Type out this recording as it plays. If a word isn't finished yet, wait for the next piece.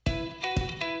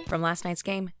From last night's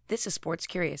game, this is Sports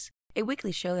Curious, a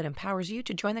weekly show that empowers you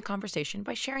to join the conversation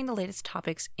by sharing the latest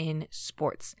topics in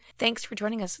sports. Thanks for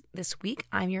joining us this week.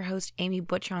 I'm your host, Amy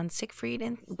Butchon Siegfried,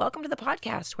 and welcome to the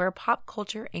podcast where pop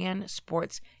culture and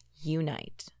sports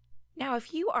unite. Now,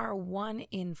 if you are 1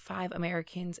 in 5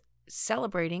 Americans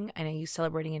celebrating, I know you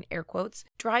celebrating in air quotes,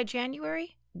 dry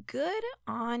January, good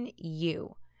on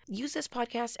you. Use this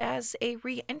podcast as a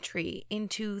re-entry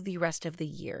into the rest of the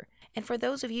year. And for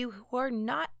those of you who are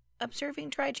not observing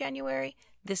dry January,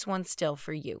 this one's still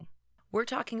for you. We're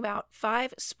talking about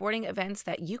 5 sporting events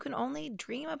that you can only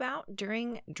dream about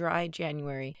during dry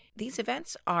January. These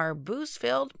events are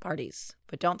booze-filled parties,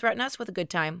 but don't threaten us with a good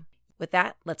time. With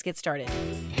that, let's get started.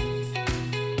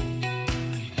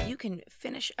 You can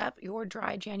finish up your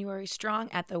dry January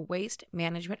strong at the Waste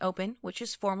Management Open, which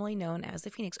is formerly known as the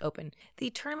Phoenix Open.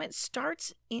 The tournament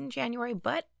starts in January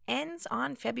but ends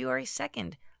on February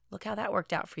 2nd. Look how that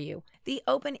worked out for you. The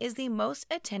Open is the most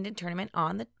attended tournament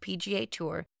on the PGA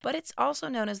Tour, but it's also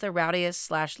known as the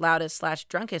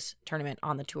rowdiest/loudest/drunkest tournament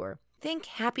on the tour. Think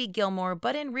Happy Gilmore,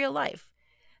 but in real life.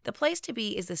 The place to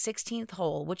be is the 16th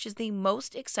hole, which is the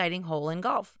most exciting hole in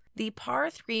golf. The par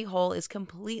 3 hole is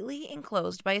completely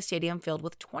enclosed by a stadium filled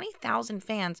with 20,000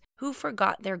 fans who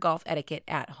forgot their golf etiquette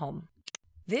at home.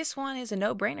 This one is a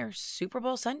no-brainer, Super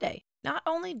Bowl Sunday. Not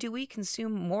only do we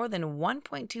consume more than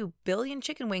 1.2 billion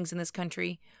chicken wings in this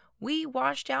country, we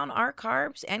wash down our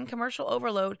carbs and commercial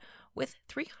overload with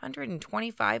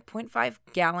 325.5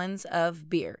 gallons of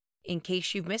beer. In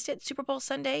case you've missed it, Super Bowl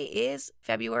Sunday is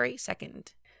February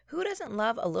 2nd. Who doesn't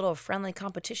love a little friendly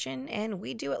competition? And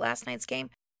we do at last night's game.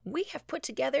 We have put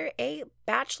together a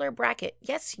bachelor bracket.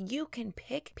 Yes, you can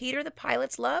pick Peter the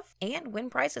Pilot's love and win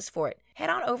prizes for it.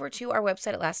 Head on over to our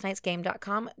website at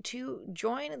lastnightsgame.com to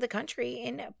join the country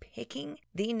in picking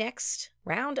the next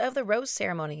round of the rose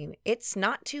ceremony. It's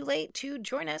not too late to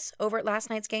join us over at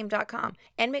lastnightsgame.com.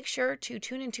 And make sure to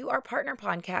tune into our partner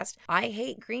podcast, I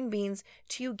Hate Green Beans,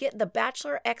 to get the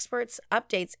Bachelor Experts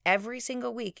updates every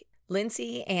single week.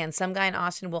 Lindsay and some guy in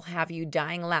Austin will have you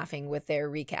dying laughing with their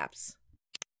recaps.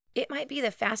 It might be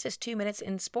the fastest 2 minutes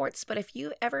in sports, but if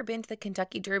you've ever been to the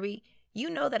Kentucky Derby, you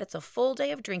know that it's a full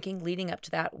day of drinking leading up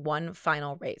to that one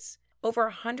final race. Over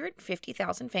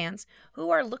 150,000 fans who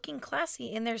are looking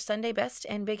classy in their Sunday best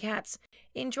and big hats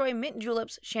enjoy mint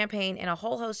juleps, champagne, and a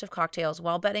whole host of cocktails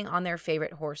while betting on their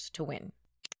favorite horse to win.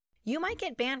 You might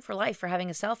get banned for life for having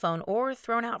a cell phone or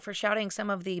thrown out for shouting some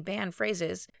of the banned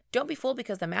phrases. Don't be fooled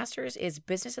because the Masters is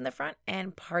business in the front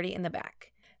and party in the back.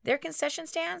 Their concession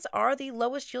stands are the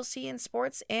lowest you'll see in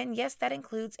sports, and yes, that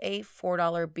includes a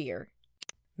 $4 beer.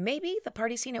 Maybe the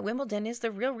party scene at Wimbledon is the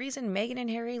real reason Meghan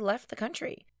and Harry left the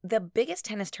country. The biggest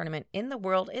tennis tournament in the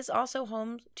world is also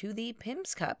home to the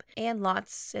Pimm's Cup and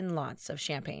lots of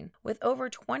champagne. With over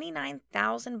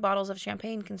 29,000 bottles of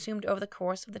champagne consumed over the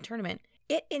course of the tournament,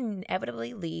 it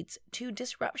inevitably leads to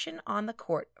disruption on the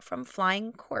court from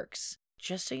flying corks.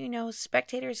 Just so you know,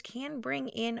 spectators can bring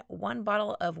in 1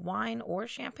 bottle of wine or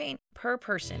champagne per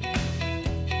person.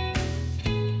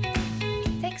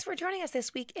 Thanks for joining us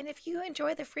this week, and if you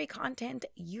enjoy the free content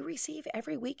you receive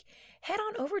every week, head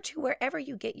on over to wherever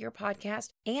you get your podcast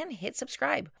and hit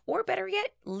subscribe. Or better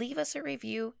yet, leave us a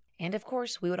review. And of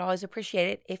course, we would always appreciate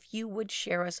it if you would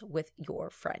share us with your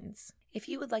friends. If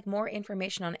you would like more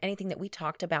information on anything that we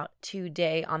talked about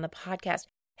today on the podcast,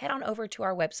 head on over to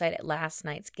our website at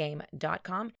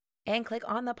lastnightsgame.com and click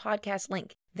on the podcast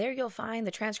link. There you'll find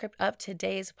the transcript of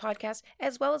today's podcast,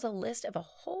 as well as a list of a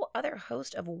whole other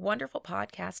host of wonderful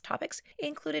podcast topics,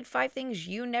 included 5 things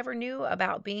you never knew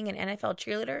about being an NFL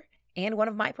cheerleader, and one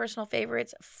of my personal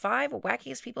favorites, 5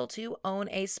 wackiest people to own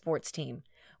a sports team.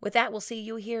 With that, we'll see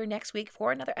you here next week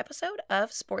for another episode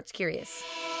of Sports Curious.